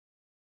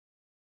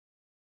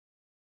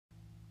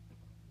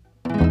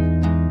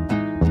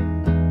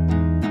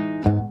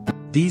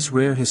These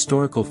rare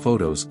historical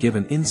photos give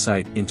an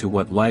insight into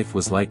what life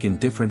was like in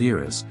different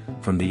eras,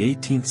 from the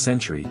 18th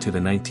century to the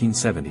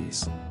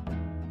 1970s.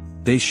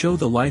 They show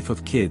the life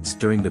of kids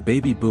during the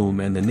baby boom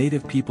and the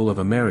native people of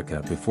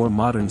America before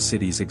modern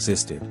cities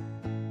existed.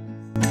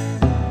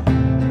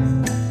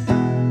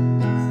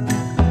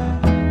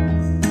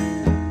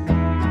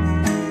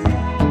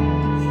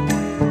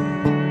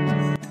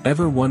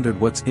 Ever wondered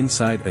what's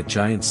inside a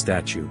giant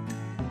statue?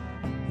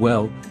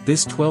 Well,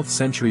 this 12th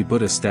century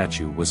Buddha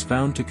statue was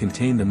found to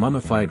contain the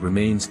mummified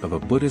remains of a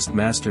Buddhist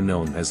master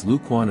known as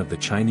Luquan of the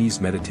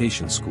Chinese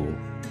meditation school.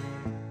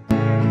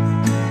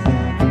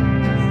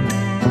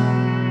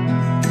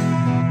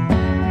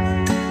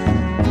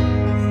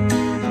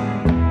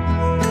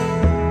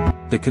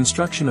 The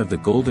construction of the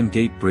Golden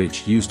Gate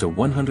Bridge used a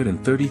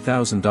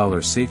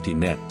 $130,000 safety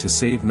net to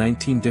save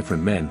 19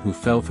 different men who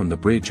fell from the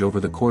bridge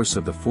over the course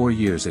of the 4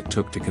 years it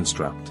took to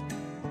construct.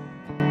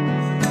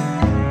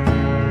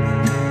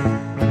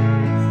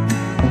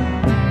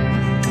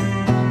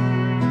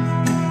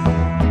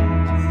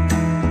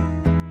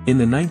 In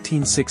the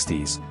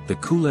 1960s, the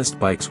coolest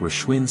bikes were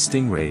Schwinn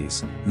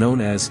Stingrays, known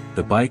as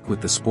the bike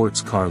with the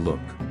sports car look.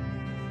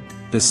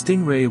 The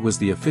Stingray was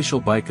the official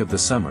bike of the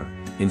summer,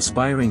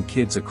 inspiring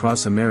kids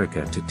across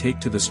America to take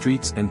to the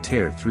streets and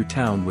tear through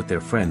town with their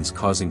friends,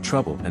 causing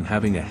trouble and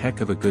having a heck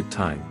of a good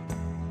time.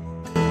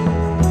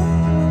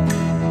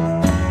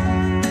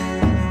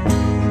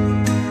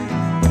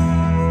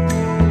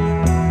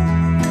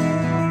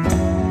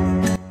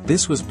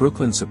 This was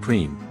Brooklyn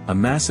Supreme, a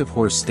massive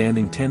horse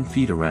standing 10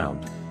 feet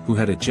around, who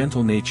had a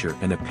gentle nature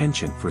and a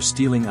penchant for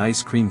stealing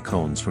ice cream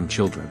cones from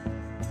children.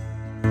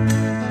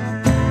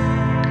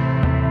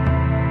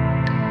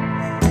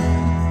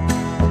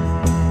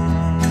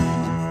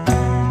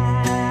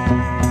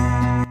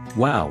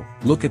 Wow,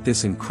 look at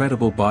this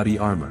incredible body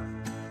armor.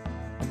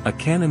 A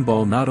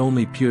cannonball not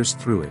only pierced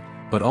through it,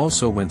 but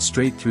also went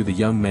straight through the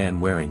young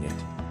man wearing it.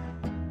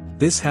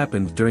 This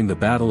happened during the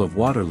Battle of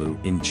Waterloo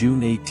in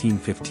June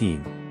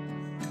 1815.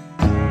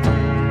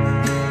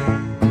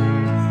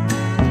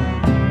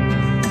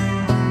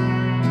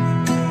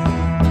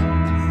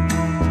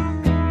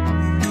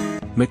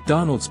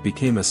 McDonald's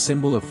became a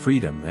symbol of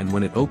freedom, and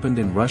when it opened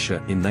in Russia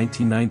in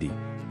 1990,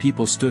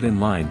 people stood in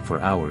line for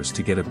hours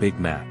to get a Big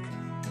Mac.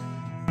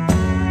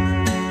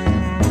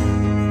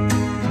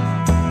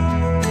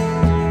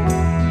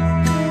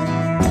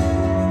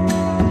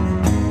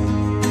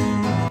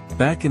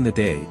 Back in the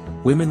day,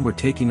 women were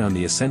taking on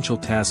the essential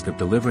task of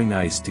delivering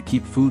ice to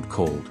keep food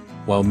cold,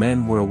 while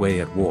men were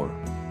away at war.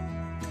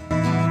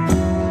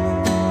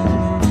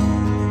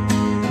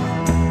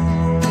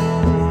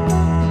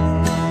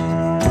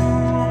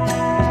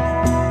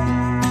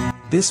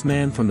 This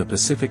man from the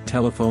Pacific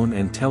Telephone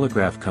and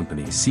Telegraph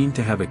Company seemed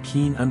to have a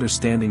keen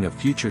understanding of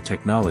future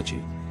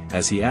technology,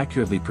 as he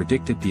accurately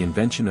predicted the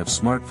invention of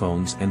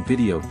smartphones and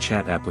video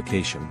chat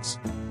applications.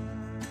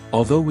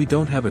 Although we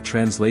don't have a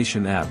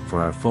translation app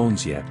for our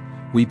phones yet,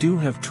 we do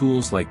have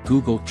tools like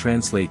Google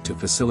Translate to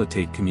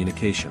facilitate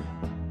communication.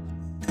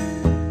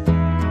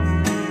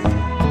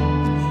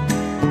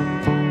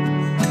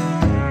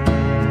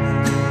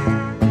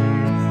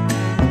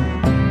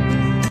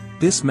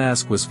 This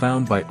mask was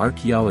found by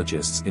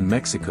archaeologists in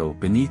Mexico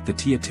beneath the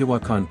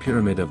Teotihuacan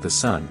Pyramid of the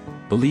Sun,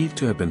 believed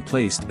to have been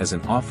placed as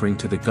an offering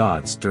to the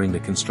gods during the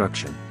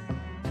construction.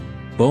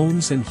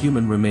 Bones and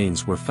human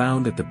remains were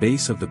found at the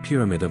base of the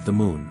Pyramid of the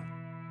Moon.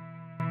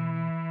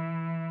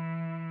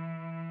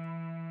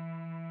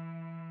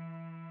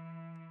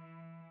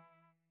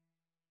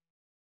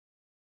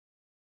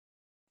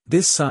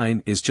 This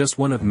sign is just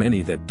one of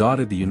many that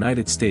dotted the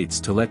United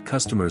States to let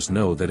customers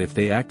know that if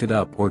they acted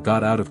up or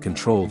got out of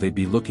control, they'd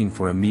be looking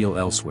for a meal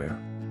elsewhere.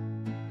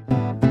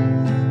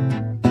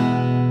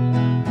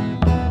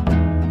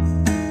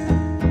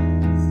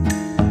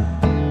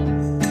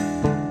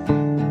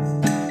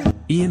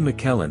 Ian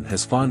McKellen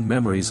has fond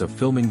memories of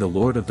filming the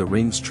Lord of the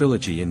Rings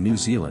trilogy in New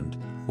Zealand,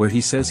 where he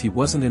says he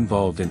wasn't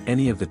involved in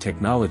any of the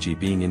technology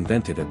being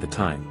invented at the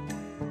time.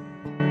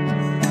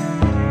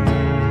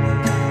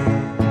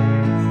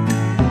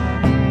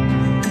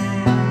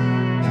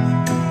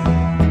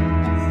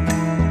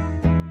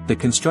 The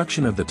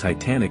construction of the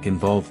Titanic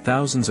involved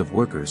thousands of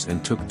workers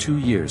and took 2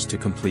 years to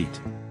complete.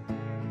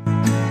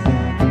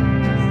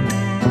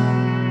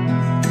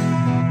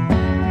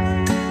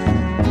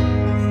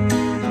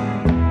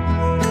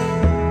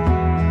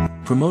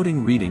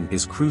 Promoting reading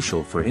is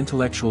crucial for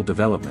intellectual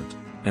development,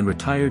 and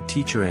retired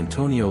teacher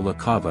Antonio La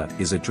Cava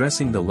is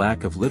addressing the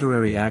lack of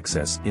literary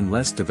access in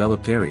less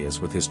developed areas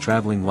with his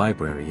traveling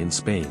library in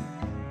Spain.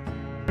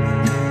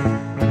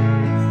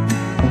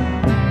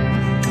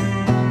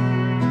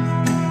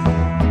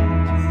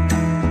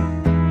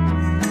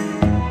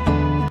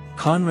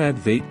 Conrad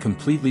Veidt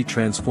completely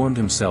transformed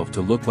himself to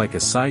look like a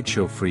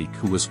sideshow freak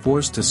who was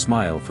forced to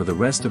smile for the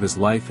rest of his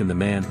life in The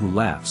Man Who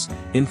Laughs,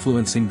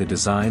 influencing the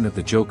design of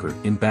the Joker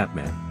in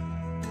Batman.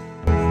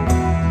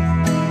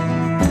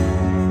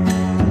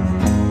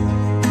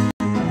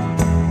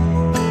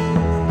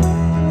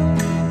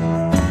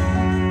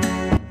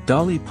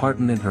 Dolly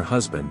Parton and her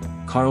husband,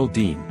 Carl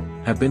Dean,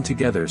 have been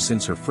together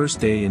since her first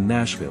day in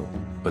Nashville,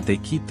 but they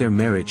keep their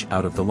marriage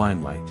out of the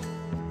limelight.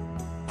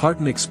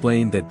 Parton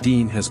explained that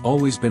Dean has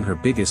always been her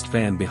biggest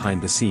fan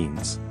behind the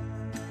scenes.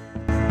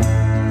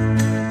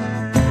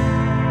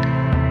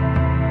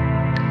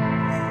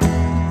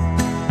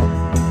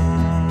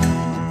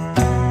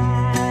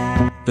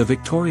 The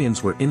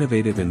Victorians were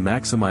innovative in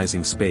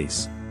maximizing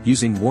space,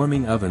 using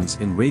warming ovens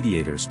in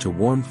radiators to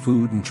warm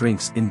food and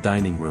drinks in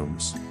dining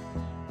rooms.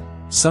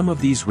 Some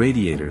of these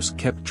radiators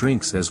kept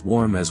drinks as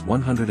warm as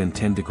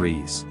 110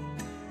 degrees.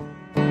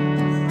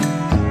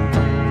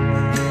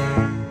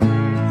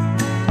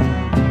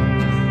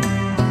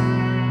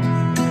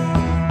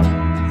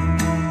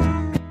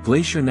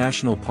 Glacier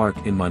National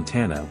Park in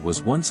Montana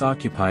was once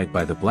occupied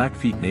by the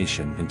Blackfeet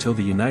Nation until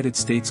the United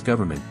States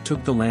government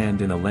took the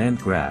land in a land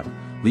grab,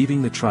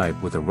 leaving the tribe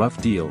with a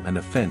rough deal and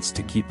a fence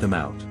to keep them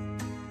out.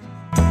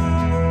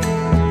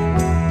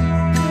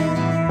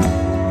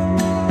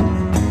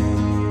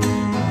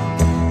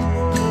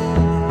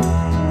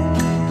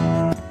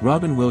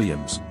 Robin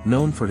Williams,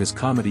 known for his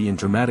comedy and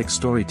dramatic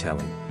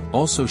storytelling,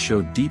 also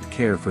showed deep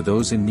care for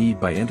those in need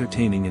by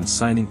entertaining and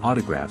signing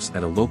autographs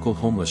at a local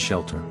homeless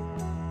shelter.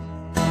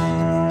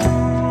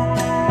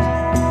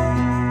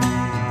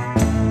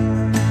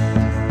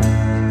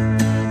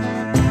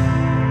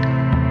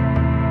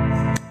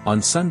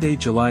 On Sunday,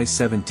 July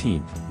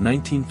 17,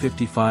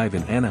 1955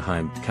 in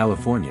Anaheim,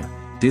 California,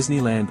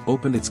 Disneyland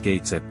opened its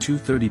gates at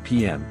 2:30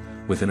 p.m.,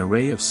 with an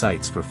array of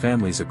sights for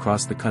families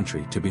across the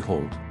country to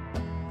behold.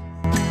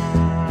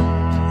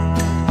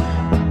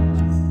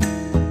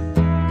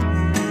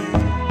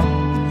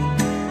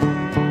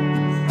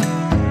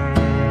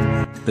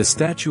 The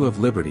Statue of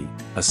Liberty,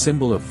 a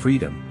symbol of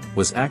freedom,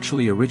 was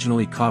actually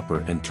originally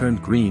copper and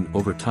turned green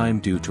over time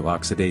due to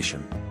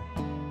oxidation.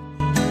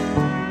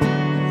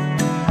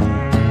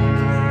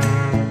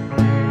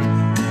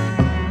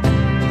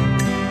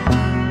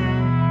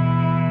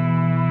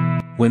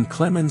 When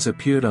Clemens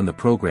appeared on the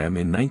program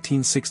in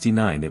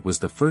 1969, it was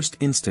the first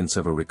instance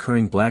of a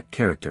recurring black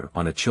character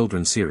on a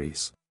children's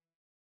series.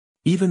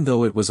 Even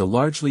though it was a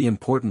largely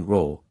important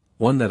role,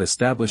 one that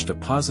established a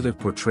positive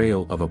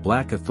portrayal of a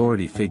black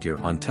authority figure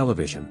on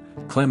television,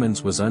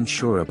 Clemens was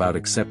unsure about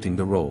accepting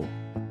the role.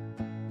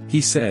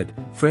 He said,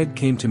 "Fred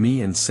came to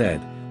me and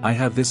said, 'I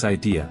have this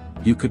idea,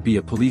 you could be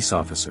a police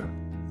officer.'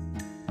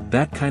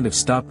 That kind of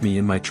stopped me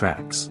in my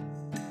tracks.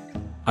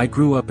 I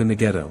grew up in the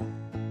ghetto.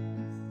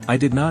 I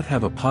did not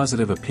have a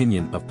positive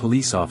opinion of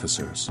police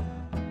officers.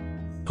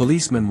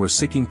 Policemen were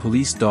sicking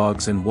police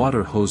dogs and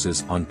water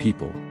hoses on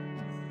people.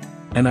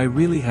 And I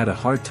really had a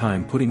hard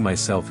time putting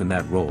myself in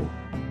that role.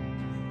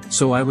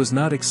 So I was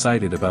not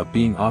excited about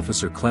being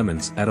Officer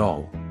Clemens at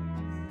all."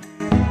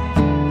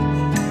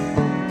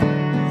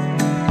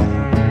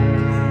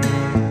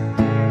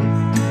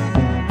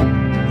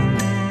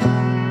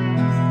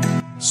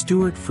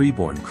 Stuart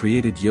Freeborn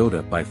created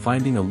Yoda by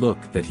finding a look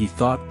that he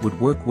thought would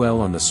work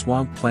well on the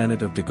swamp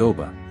planet of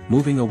Dagobah,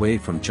 moving away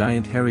from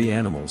giant hairy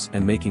animals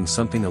and making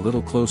something a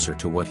little closer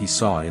to what he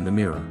saw in the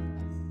mirror.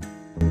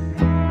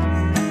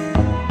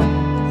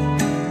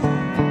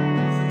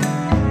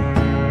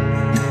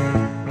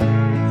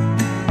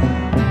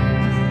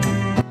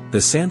 The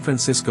San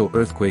Francisco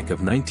earthquake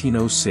of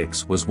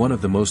 1906 was one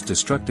of the most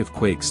destructive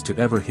quakes to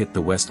ever hit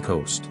the West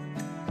Coast.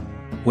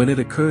 When it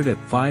occurred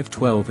at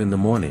 5:12 in the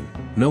morning,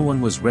 no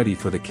one was ready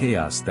for the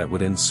chaos that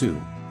would ensue.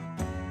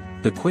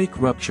 The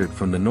quake ruptured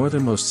from the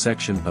northernmost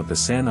section of the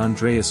San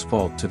Andreas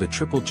Fault to the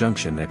triple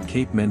junction at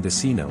Cape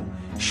Mendocino,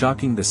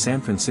 shocking the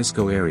San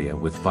Francisco area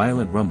with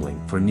violent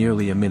rumbling for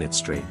nearly a minute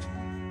straight.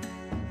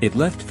 It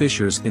left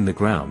fissures in the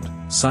ground,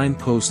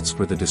 signposts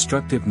for the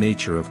destructive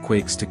nature of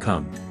quakes to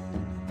come.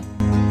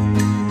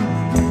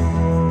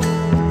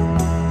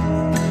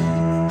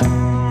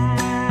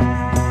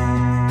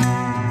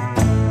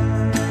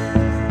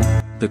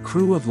 The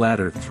crew of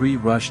Ladder 3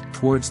 rushed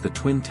towards the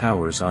Twin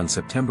Towers on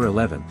September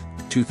 11,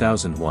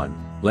 2001,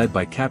 led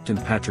by Captain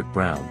Patrick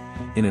Brown,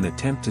 in an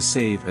attempt to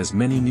save as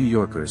many New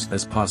Yorkers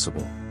as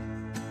possible.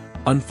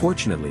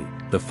 Unfortunately,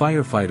 the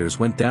firefighters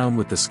went down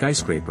with the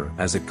skyscraper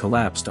as it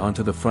collapsed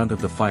onto the front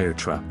of the fire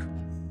truck.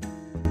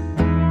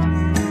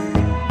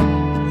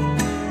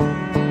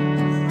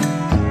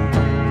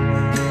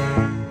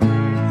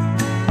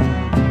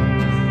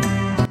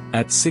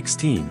 At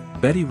 16,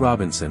 Betty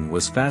Robinson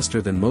was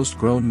faster than most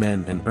grown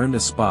men and earned a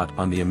spot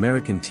on the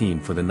American team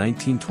for the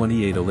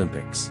 1928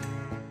 Olympics.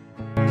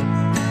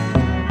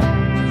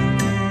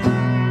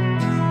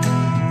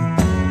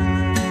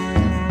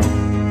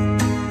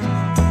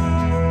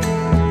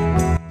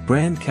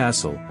 Bran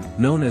Castle,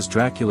 known as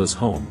Dracula's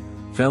home,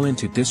 fell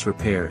into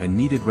disrepair and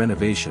needed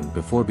renovation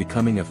before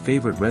becoming a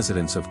favorite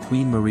residence of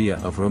Queen Maria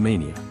of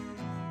Romania.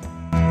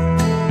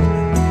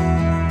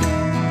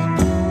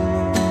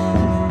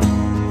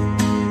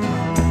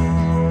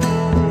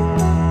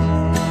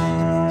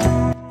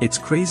 It's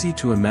crazy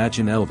to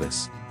imagine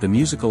Elvis, the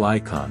musical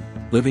icon,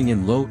 living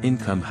in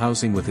low-income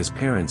housing with his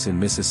parents in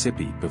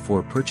Mississippi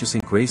before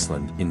purchasing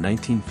Graceland in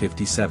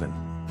 1957.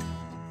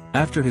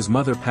 After his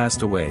mother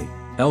passed away,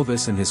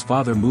 Elvis and his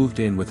father moved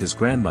in with his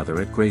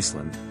grandmother at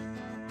Graceland.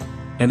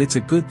 And it's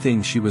a good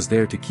thing she was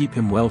there to keep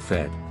him well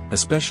fed,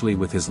 especially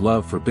with his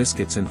love for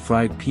biscuits and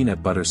fried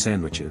peanut butter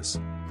sandwiches.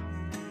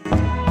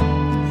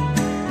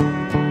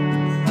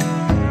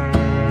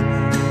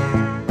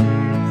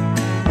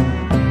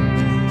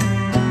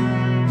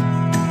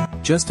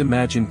 Just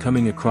imagine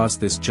coming across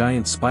this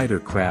giant spider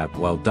crab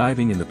while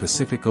diving in the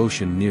Pacific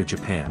Ocean near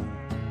Japan.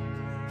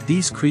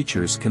 These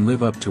creatures can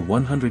live up to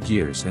 100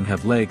 years and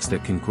have legs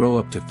that can grow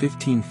up to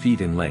 15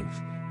 feet in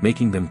length,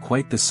 making them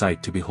quite the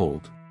sight to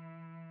behold.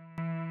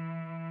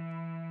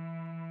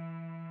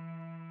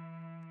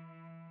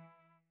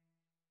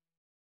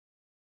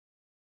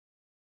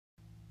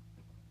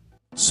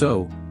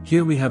 So,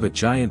 here we have a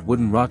giant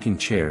wooden rocking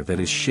chair that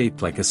is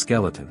shaped like a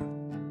skeleton.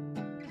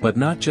 But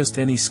not just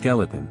any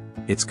skeleton,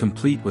 it's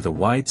complete with a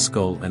wide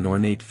skull and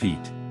ornate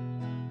feet.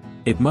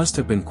 It must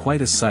have been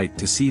quite a sight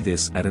to see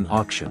this at an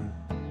auction.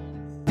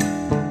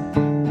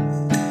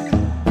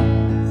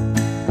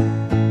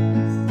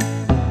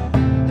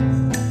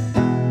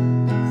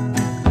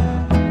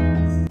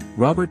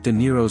 Robert De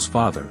Niro's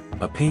father,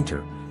 a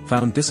painter,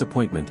 found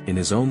disappointment in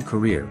his own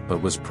career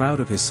but was proud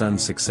of his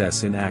son's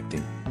success in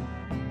acting.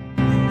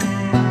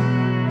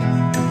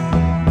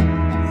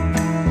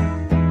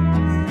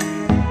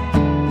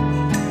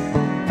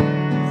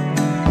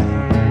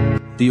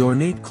 The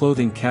ornate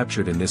clothing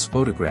captured in this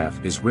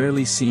photograph is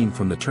rarely seen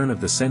from the turn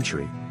of the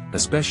century,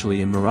 especially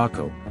in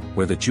Morocco,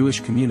 where the Jewish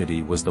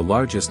community was the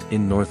largest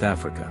in North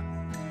Africa.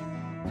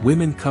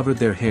 Women covered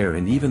their hair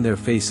and even their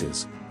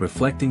faces,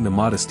 reflecting the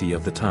modesty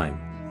of the time.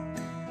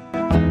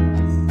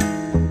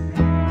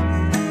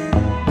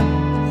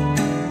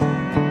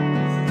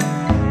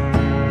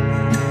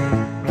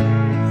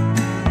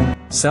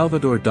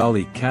 Salvador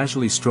Dali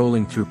casually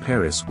strolling through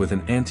Paris with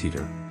an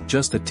anteater,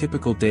 just a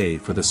typical day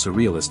for the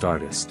surrealist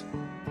artist.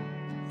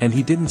 And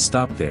he didn't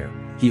stop there,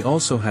 he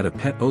also had a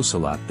pet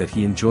ocelot that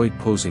he enjoyed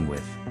posing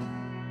with.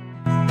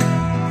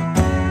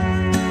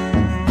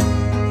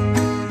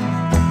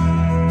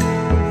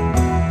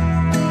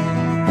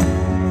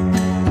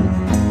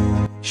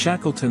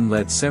 Shackleton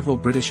led several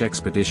British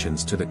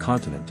expeditions to the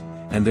continent,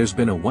 and there's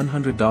been a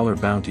 $100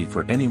 bounty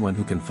for anyone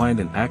who can find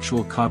an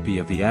actual copy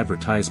of the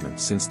advertisement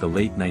since the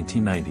late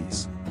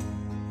 1990s.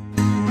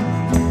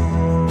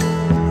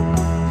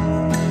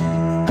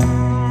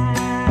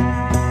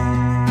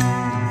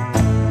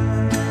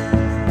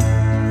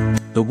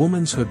 The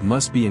woman's hood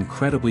must be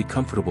incredibly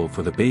comfortable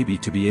for the baby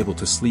to be able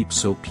to sleep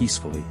so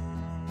peacefully.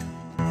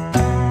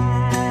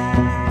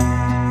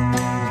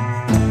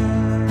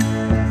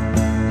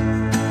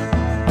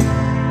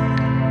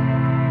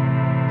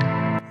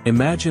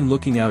 Imagine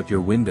looking out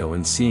your window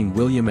and seeing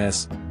William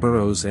S.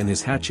 Burroughs and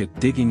his hatchet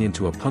digging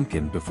into a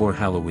pumpkin before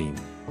Halloween.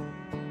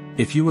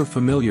 If you were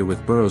familiar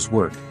with Burroughs'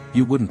 work,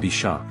 you wouldn't be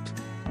shocked.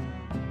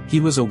 He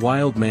was a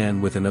wild man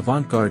with an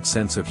avant-garde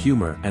sense of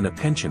humor and a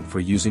penchant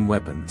for using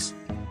weapons.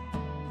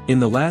 In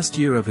the last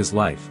year of his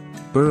life,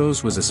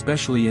 Burroughs was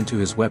especially into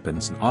his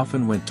weapons and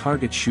often went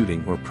target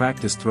shooting or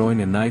practiced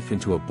throwing a knife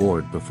into a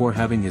board before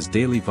having his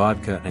daily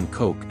vodka and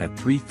coke at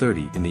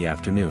 3:30 in the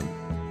afternoon.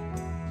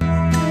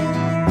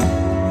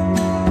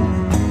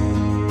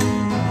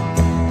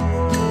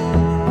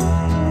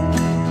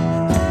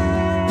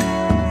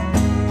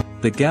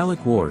 The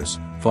Gallic Wars,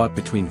 fought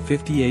between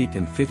 58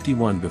 and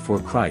 51 before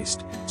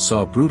Christ,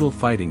 saw brutal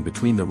fighting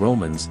between the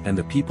Romans and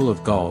the people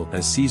of Gaul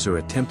as Caesar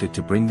attempted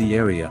to bring the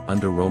area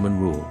under Roman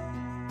rule.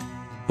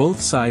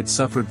 Both sides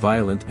suffered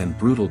violent and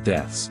brutal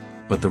deaths,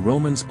 but the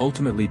Romans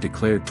ultimately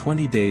declared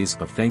 20 days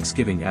of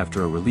Thanksgiving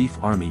after a relief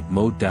army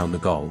mowed down the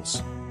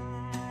Gauls.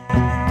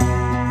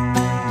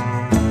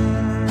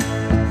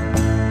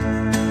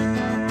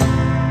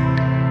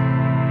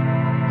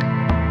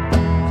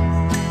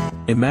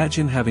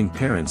 Imagine having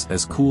parents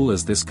as cool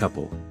as this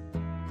couple.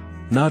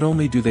 Not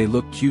only do they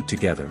look cute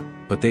together,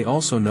 but they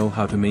also know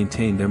how to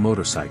maintain their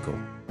motorcycle.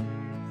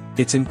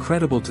 It's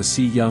incredible to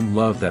see young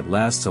love that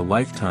lasts a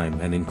lifetime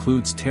and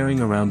includes tearing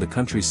around the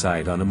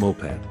countryside on a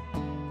moped.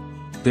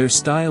 Their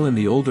style in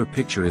the older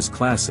picture is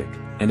classic,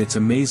 and it's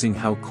amazing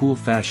how cool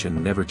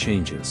fashion never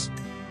changes.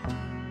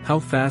 How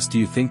fast do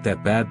you think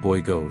that bad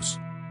boy goes?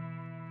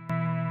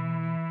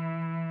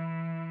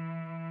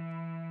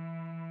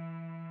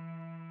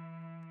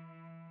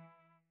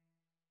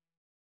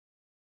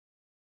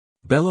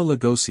 Bela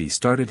Lugosi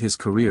started his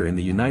career in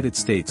the United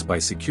States by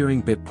securing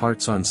bit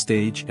parts on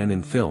stage and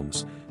in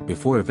films,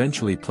 before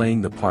eventually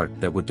playing the part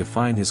that would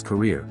define his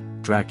career,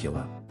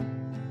 Dracula.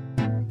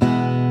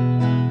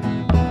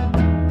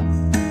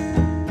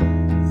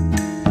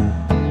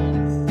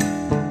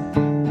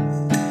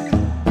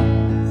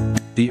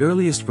 The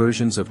earliest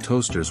versions of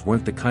toasters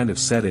weren't the kind of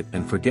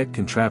set-it-and-forget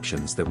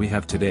contraptions that we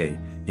have today.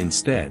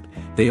 Instead,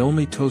 they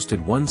only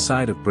toasted one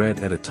side of bread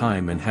at a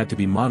time and had to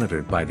be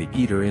monitored by the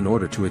eater in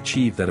order to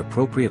achieve that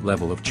appropriate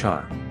level of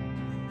char.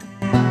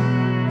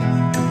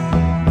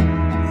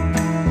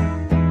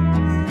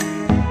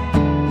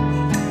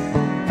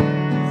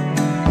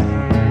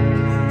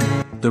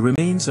 The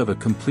remains of a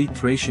complete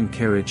Thracian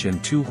carriage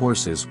and 2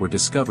 horses were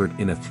discovered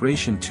in a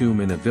Thracian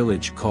tomb in a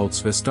village called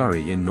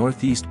Svestari in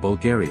northeast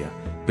Bulgaria,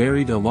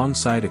 buried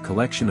alongside a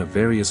collection of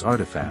various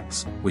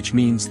artifacts, which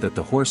means that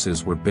the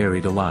horses were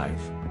buried alive.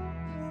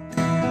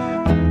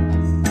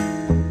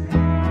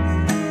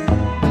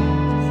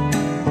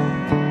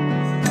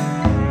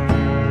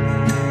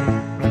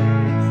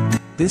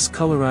 This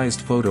colorized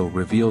photo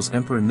reveals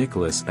Emperor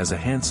Nicholas as a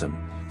handsome,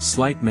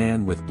 slight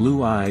man with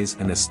blue eyes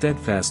and a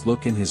steadfast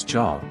look in his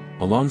jaw,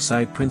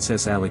 alongside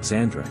Princess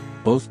Alexandra,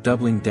 both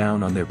doubling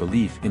down on their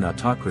belief in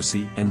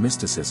autocracy and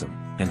mysticism,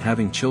 and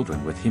having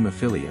children with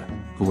hemophilia,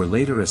 who were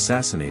later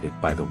assassinated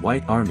by the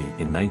White Army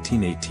in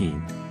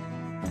 1918.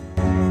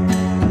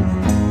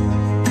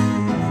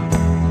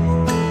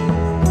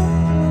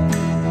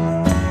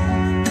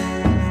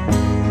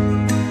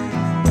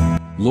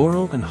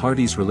 Laurel and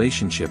Hardy's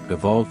relationship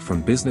evolved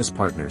from business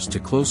partners to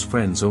close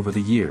friends over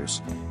the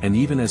years, and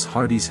even as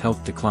Hardy's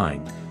health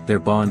declined, their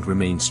bond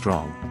remained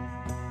strong.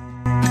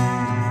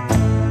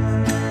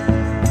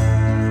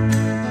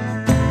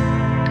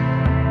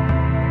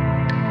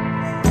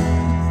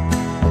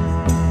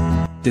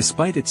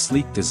 Despite its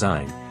sleek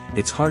design,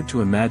 it's hard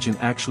to imagine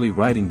actually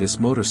riding this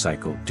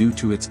motorcycle due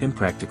to its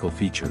impractical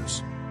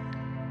features.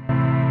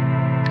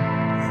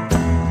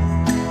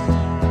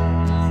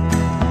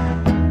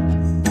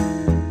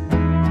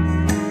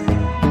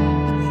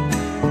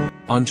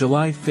 On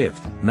July 5,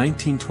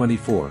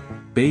 1924,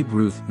 Babe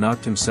Ruth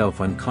knocked himself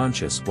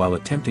unconscious while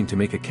attempting to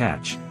make a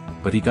catch,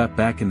 but he got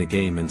back in the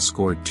game and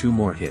scored 2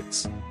 more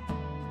hits.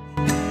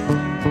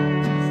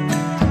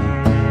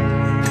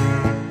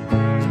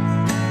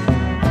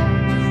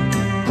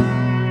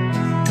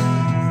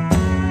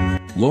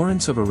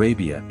 Lawrence of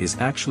Arabia is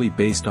actually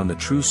based on the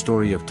true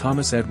story of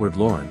Thomas Edward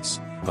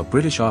Lawrence, a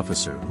British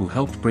officer who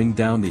helped bring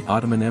down the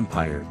Ottoman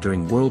Empire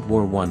during World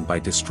War I by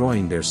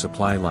destroying their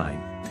supply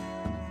line.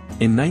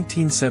 In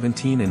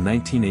 1917 and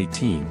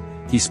 1918,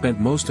 he spent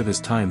most of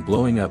his time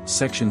blowing up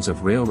sections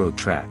of railroad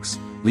tracks,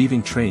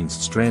 leaving trains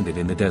stranded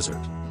in the desert.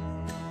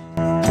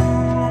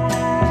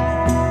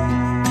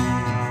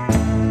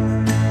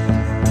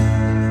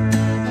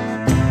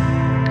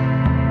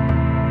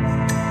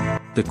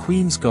 The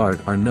Queen's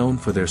Guard are known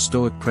for their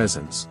stoic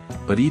presence,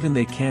 but even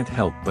they can't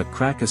help but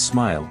crack a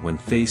smile when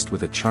faced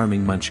with a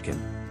charming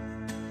munchkin.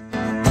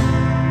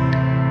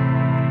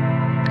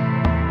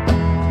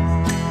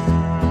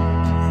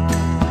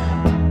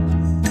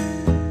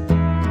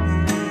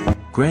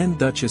 Grand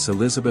Duchess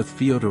Elizabeth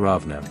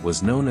Fyodorovna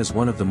was known as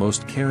one of the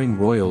most caring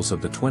royals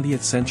of the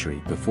 20th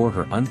century before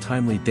her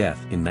untimely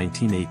death in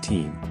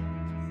 1918.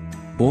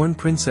 Born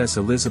Princess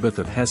Elizabeth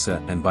of Hesse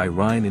and by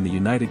Rhine in the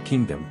United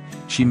Kingdom,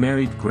 she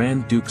married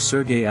Grand Duke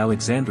Sergei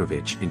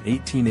Alexandrovich in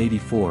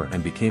 1884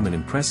 and became an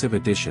impressive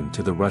addition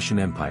to the Russian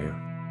Empire.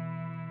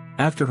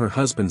 After her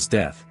husband's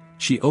death,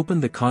 she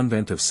opened the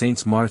convent of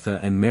Saints Martha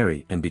and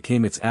Mary and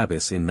became its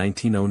abbess in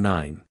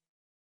 1909.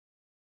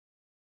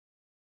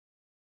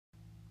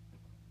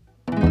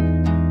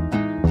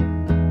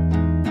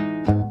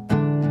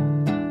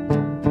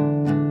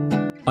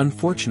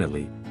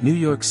 Unfortunately, New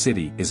York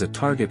City is a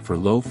target for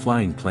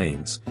low-flying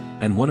planes,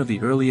 and one of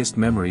the earliest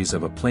memories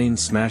of a plane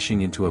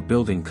smashing into a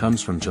building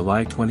comes from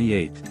July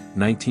 28,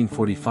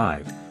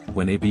 1945,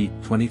 when a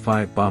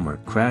B-25 bomber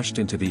crashed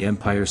into the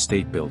Empire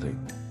State Building.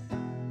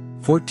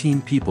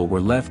 14 people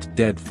were left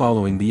dead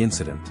following the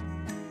incident.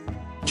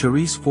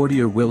 Therese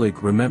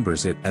Fortier-Willig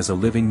remembers it as a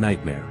living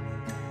nightmare.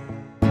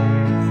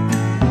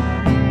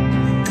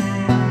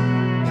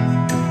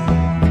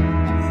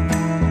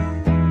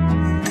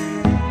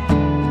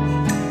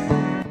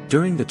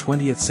 During the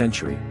 20th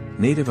century,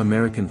 Native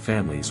American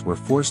families were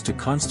forced to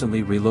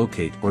constantly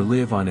relocate or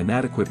live on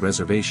inadequate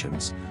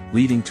reservations,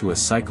 leading to a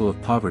cycle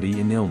of poverty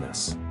and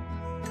illness.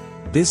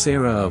 This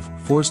era of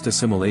forced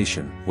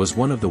assimilation was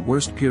one of the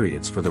worst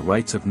periods for the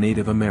rights of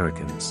Native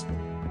Americans.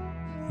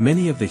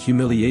 Many of the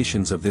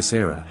humiliations of this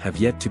era have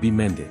yet to be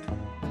mended.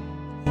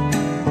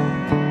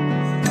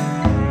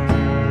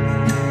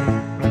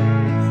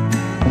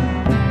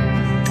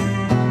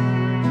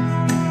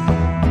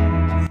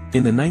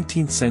 In the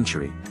 19th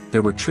century,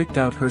 there were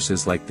tricked-out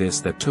hearses like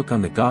this that took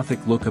on the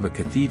Gothic look of a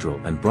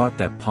cathedral and brought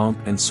that pomp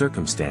and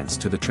circumstance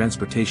to the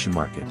transportation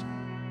market.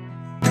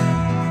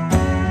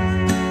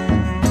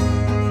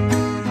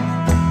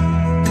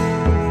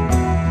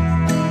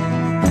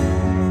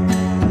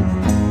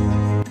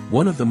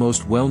 One of the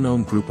most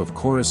well-known group of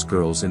chorus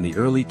girls in the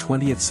early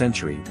 20th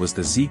century was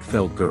the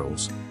Ziegfeld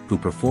Girls, who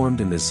performed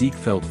in the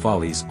Ziegfeld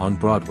Follies on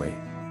Broadway.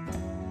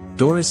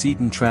 Doris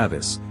Eaton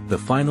Travis, the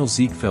final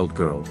Ziegfeld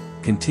Girl,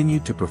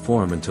 continued to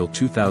perform until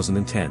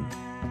 2010.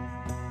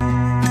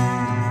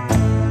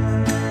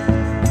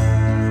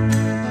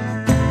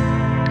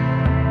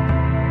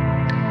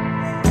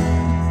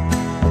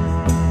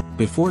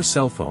 Before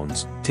cell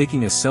phones,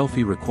 taking a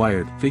selfie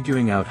required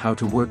figuring out how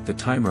to work the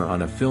timer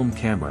on a film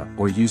camera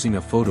or using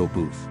a photo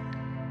booth.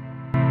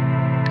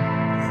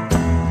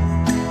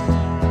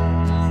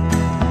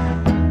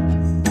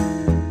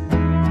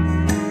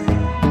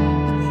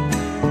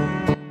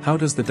 How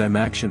does the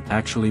Dymaxion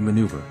actually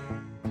maneuver?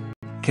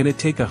 Can it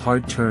take a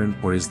hard turn,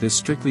 or is this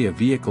strictly a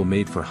vehicle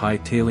made for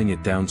high-tailing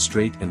it down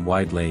straight and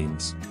wide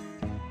lanes?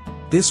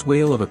 This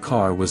whale of a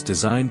car was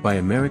designed by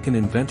American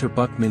inventor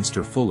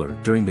Buckminster Fuller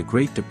during the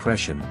Great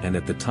Depression, and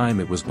at the time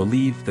it was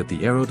believed that the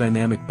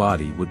aerodynamic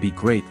body would be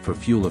great for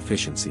fuel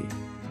efficiency.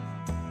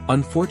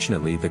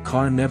 Unfortunately, the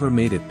car never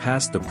made it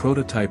past the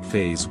prototype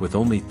phase, with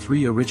only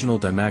 3 original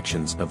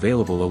Dymaxions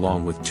available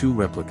along with 2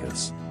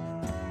 replicas.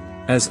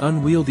 As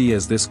unwieldy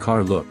as this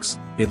car looks,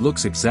 it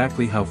looks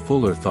exactly how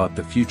Fuller thought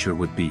the future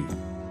would be.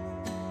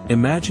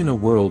 Imagine a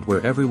world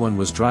where everyone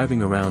was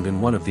driving around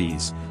in one of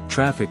these.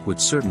 Traffic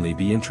would certainly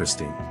be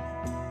interesting.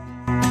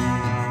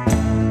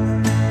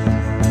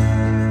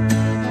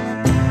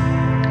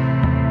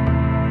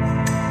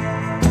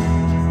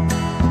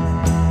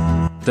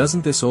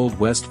 Doesn't this Old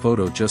West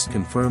photo just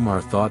confirm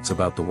our thoughts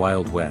about the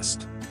Wild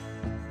West?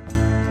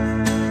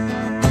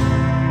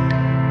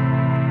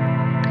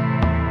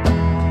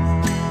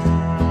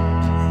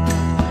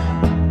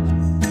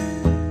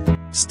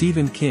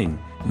 Stephen King,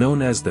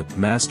 known as the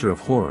Master of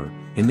Horror,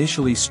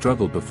 initially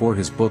struggled before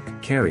his book,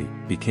 Carrie,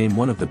 became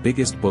one of the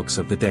biggest books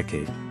of the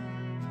decade.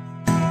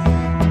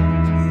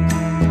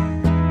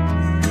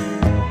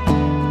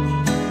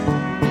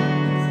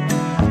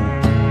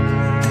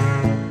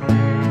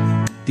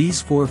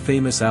 These 4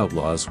 famous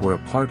outlaws were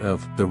a part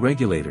of the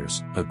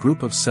Regulators, a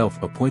group of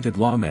self-appointed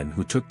lawmen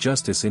who took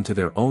justice into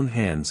their own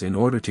hands in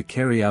order to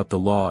carry out the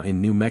law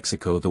in New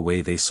Mexico the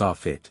way they saw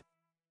fit.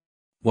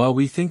 While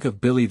we think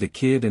of Billy the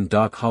Kid and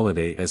Doc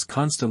Holliday as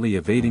constantly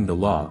evading the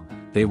law,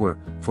 they were,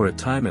 for a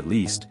time at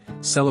least,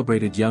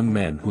 celebrated young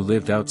men who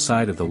lived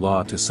outside of the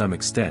law to some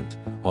extent,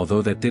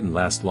 although that didn't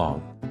last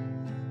long.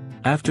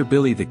 After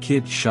Billy the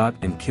Kid shot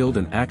and killed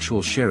an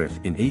actual sheriff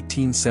in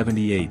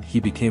 1878, he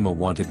became a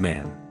wanted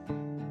man.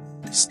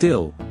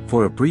 Still,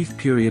 for a brief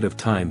period of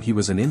time he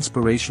was an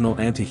inspirational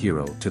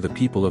anti-hero to the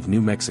people of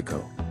New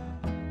Mexico.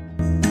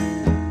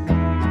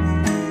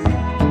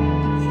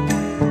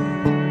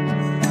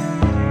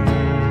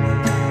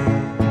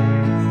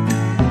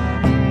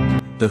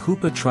 The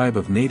Hoopa tribe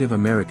of Native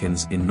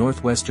Americans in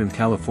northwestern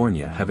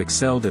California have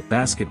excelled at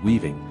basket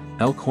weaving,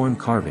 elk horn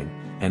carving,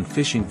 and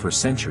fishing for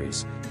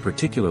centuries,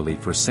 particularly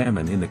for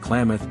salmon in the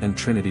Klamath and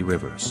Trinity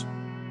rivers.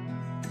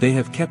 They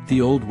have kept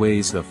the old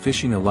ways of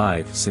fishing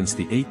alive since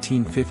the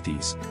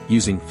 1850s,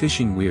 using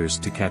fishing weirs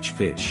to catch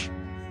fish.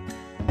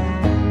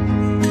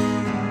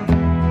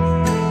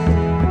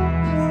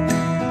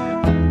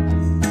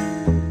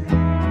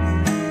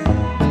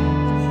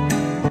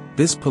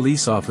 This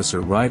police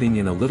officer riding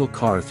in a little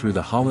car through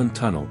the Holland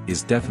Tunnel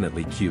is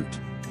definitely cute.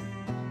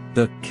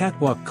 The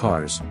catwalk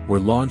cars were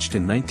launched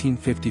in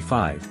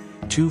 1955,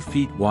 2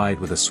 feet wide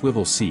with a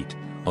swivel seat,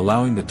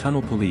 allowing the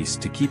tunnel police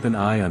to keep an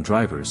eye on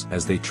drivers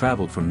as they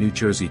traveled from New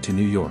Jersey to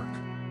New York.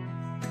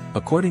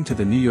 According to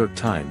the New York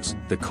Times,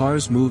 the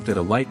cars moved at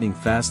a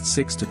lightning-fast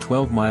 6 to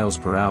 12 miles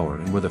per hour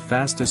and were the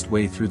fastest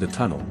way through the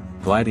tunnel,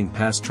 gliding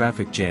past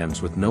traffic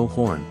jams with no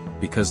horn,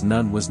 because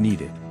none was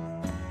needed.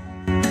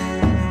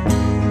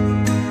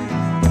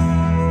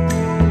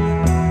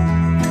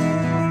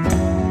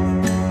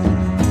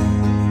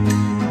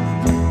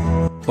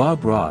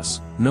 Bob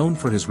Ross, known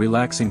for his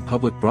relaxing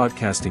public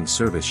broadcasting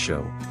service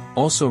show,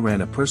 also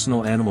ran a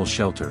personal animal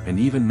shelter and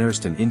even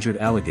nursed an injured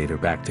alligator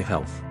back to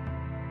health.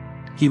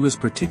 He was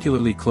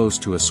particularly close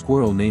to a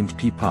squirrel named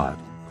Peapod,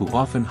 who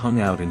often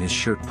hung out in his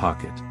shirt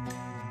pocket.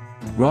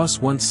 Ross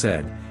once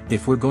said,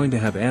 "If we're going to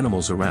have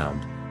animals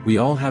around, we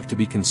all have to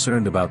be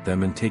concerned about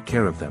them and take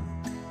care of them."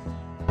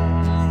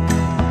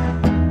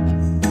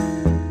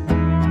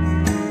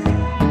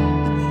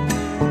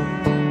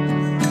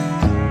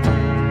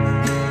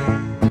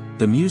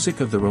 The music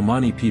of the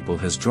Romani people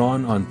has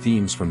drawn on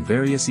themes from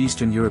various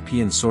Eastern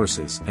European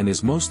sources and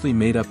is mostly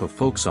made up of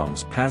folk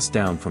songs passed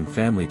down from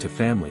family to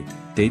family,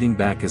 dating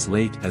back as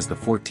late as the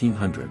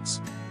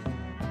 1400s.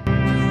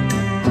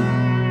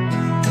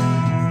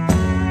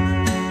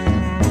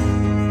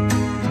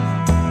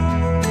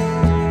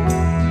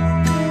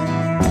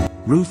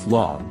 Ruth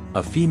Law,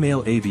 a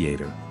female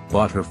aviator,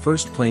 bought her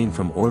first plane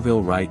from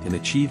Orville Wright and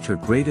achieved her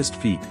greatest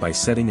feat by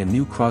setting a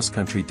new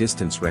cross-country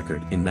distance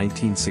record in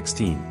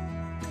 1916.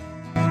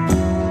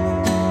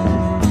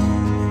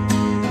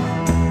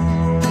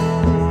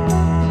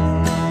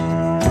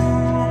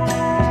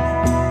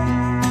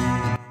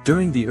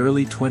 During the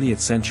early 20th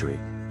century,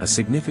 a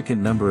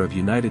significant number of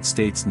United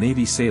States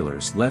Navy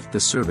sailors left the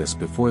service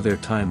before their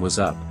time was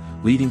up,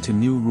 leading to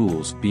new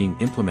rules being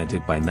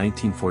implemented by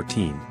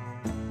 1914.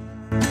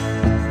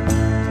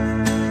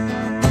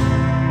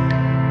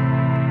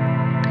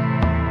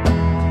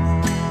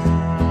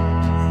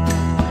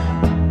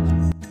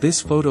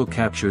 This photo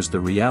captures the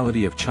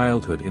reality of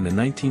childhood in the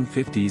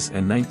 1950s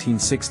and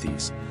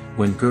 1960s,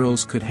 when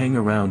girls could hang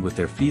around with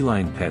their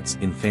feline pets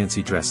in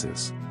fancy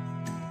dresses.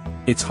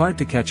 It's hard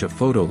to catch a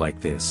photo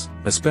like this,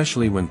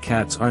 especially when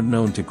cats aren't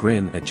known to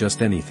grin at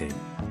just anything.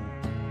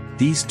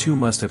 These two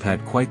must have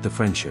had quite the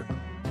friendship.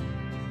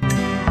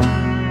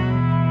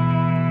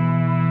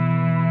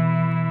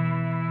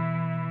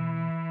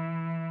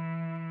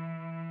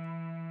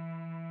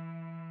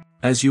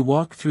 As you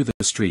walk through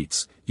the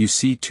streets, you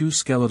see two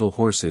skeletal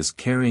horses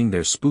carrying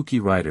their spooky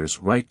riders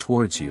right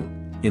towards you.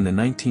 In the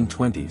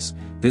 1920s,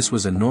 this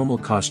was a normal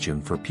costume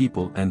for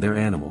people and their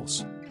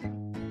animals.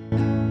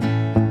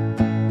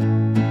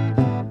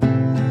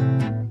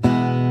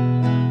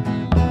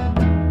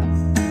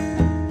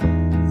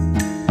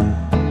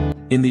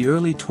 In the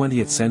early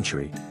 20th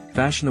century,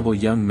 fashionable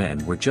young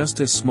men were just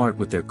as smart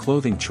with their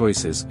clothing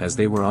choices as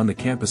they were on the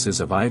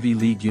campuses of Ivy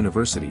League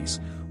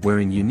universities,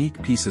 wearing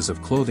unique pieces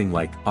of clothing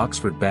like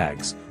Oxford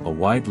bags, a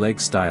wide-leg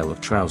style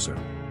of trouser.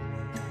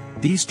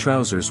 These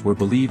trousers were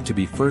believed to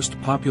be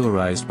first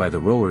popularized by the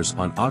rowers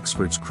on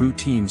Oxford's crew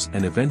teams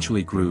and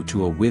eventually grew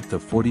to a width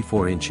of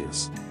 44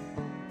 inches.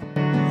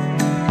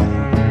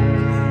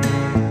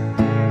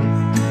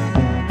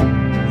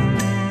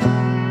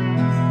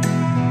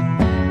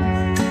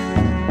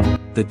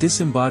 The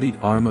disembodied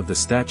arm of the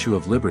Statue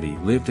of Liberty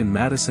lived in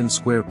Madison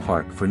Square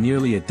Park for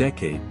nearly a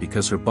decade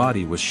because her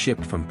body was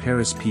shipped from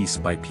Paris piece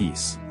by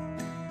piece.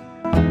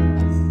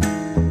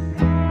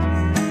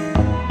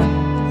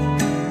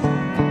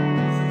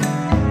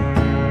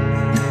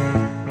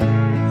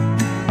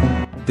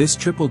 This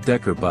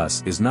triple-decker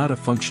bus is not a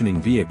functioning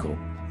vehicle,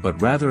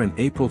 but rather an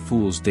April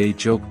Fool's Day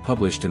joke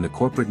published in the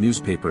corporate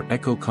newspaper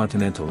Echo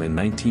Continental in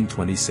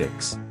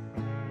 1926.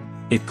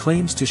 It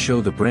claims to show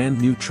the brand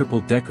new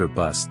triple-decker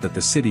bus that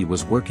the city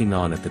was working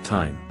on at the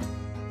time.